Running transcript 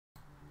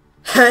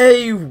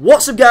Hey,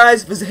 what's up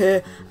guys, Vizeh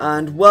here,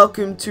 and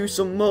welcome to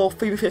some more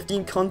FIFA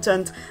 15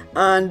 content.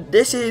 And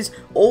this is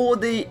all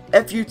the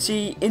FUT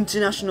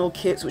international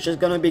kits which are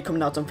going to be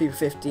coming out on FIFA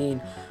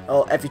 15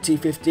 or FUT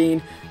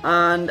 15,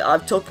 and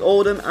I've took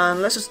all of them,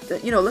 and let's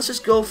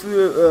just go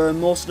through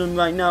most of them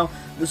right now.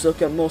 Let's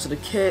look at most of the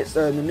kits,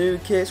 the new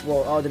kits,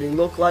 what how do they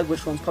look like,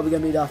 which one's probably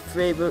going to be our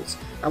favourites,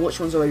 and which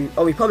ones are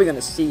we probably going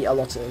to see a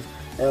lot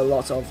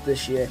of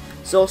this year.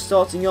 So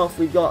starting off,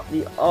 we've got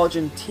the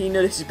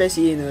Argentina. This is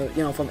basically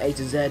from A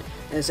to Z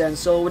in a sense.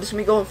 So we're just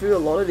gonna be going through a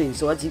lot of these.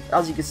 So as you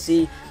can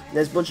see,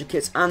 there's a bunch of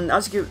kits, and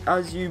as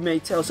you may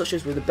tell, such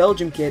as with the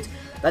Belgium kit,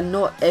 that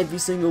not every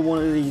single one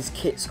of these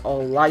kits are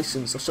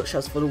licensed. So such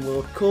as for the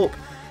World Cup,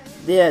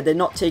 they're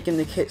not taking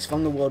the kits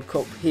from the World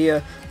Cup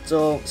here.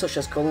 So such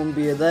as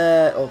Colombia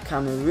there, or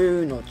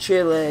Cameroon, or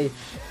Chile.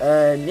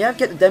 Yeah,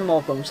 get the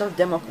Denmark one. So the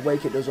Denmark away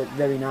kit does look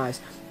very nice.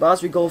 But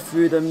as we go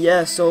through them,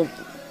 yeah, so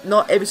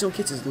not every single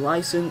kit is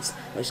licensed,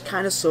 which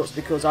kind of sucks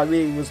because I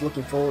really was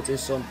looking forward to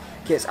some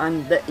kits.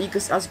 And as you can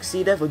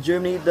see there, for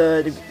Germany,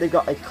 they've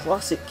got a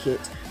classic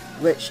kit,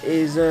 which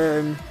is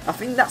I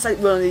think that's like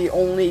one of the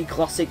only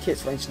classic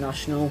kits for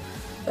international.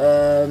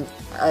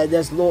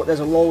 There's a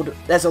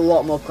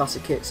lot more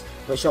classic kits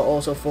which are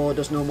also for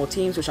just normal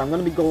teams, which I'm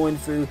going to be going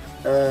through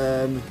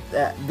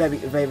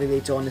very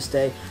later on this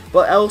day.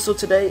 But also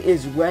today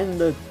is when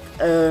the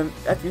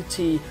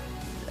FUT,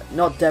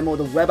 not demo,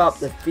 the web app,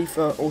 the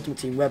FIFA Ultimate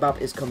Team web app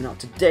is coming out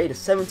today, the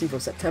 17th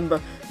of September.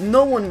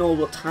 No one knows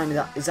what time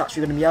that is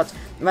actually going to be at.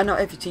 Right now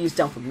FUT is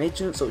down for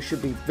maintenance, so it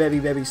should be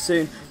very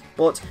soon.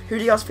 But who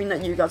do you guys think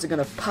that you guys are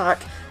going to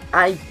pack?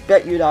 I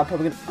bet you that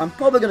I'm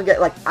probably gonna get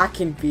like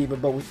Akin Fever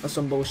or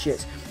some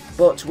bullshit.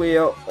 But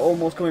we're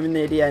almost coming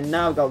near the end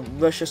now. We've got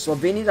Russia,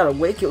 Slovenia, that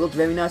away kit looks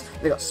very nice.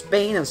 They got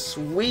Spain and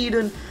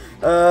Sweden.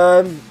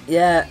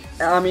 Yeah,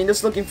 I mean,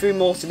 just looking through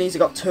most of these. They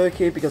got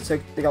Turkey because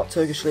they got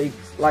Turkish League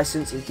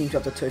license. It seems to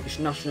have the Turkish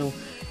national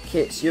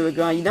kits.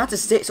 Uruguay, United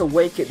States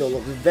away kit though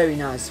looks very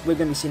nice. We're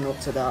gonna be seeing up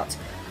to that.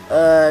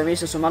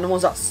 Here's some other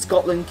ones. That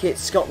Scotland kit,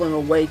 Scotland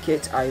away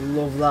kit. I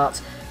love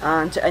that.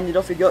 And to end it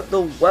off, we got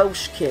the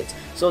Welsh kit.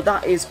 So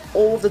that is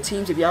all of the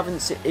teams. If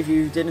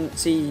you didn't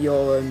see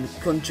your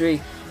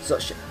country,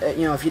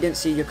 if you didn't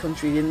see your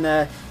country in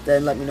there,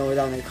 then let me know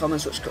down in the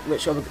comments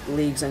which other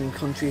leagues and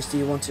countries do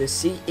you want to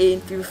see in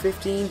FIFA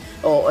 15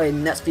 or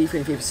in next FIFA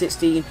in FIFA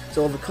 16.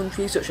 So other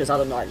countries such as, I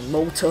don't know, like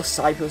Malta,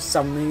 Cyprus,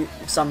 San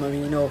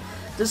Marino,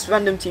 just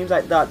random teams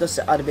like that, just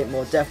to add a bit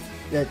more depth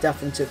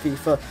into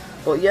FIFA.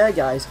 But yeah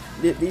guys,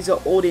 these are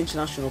all the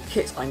international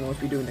kits. I'm going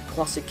to be doing the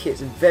classic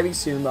kits very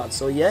soon, lads.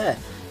 So yeah,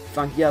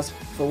 thank you guys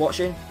for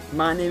watching.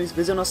 My name is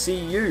Vizeh, and I'll see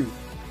you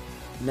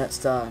next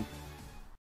time.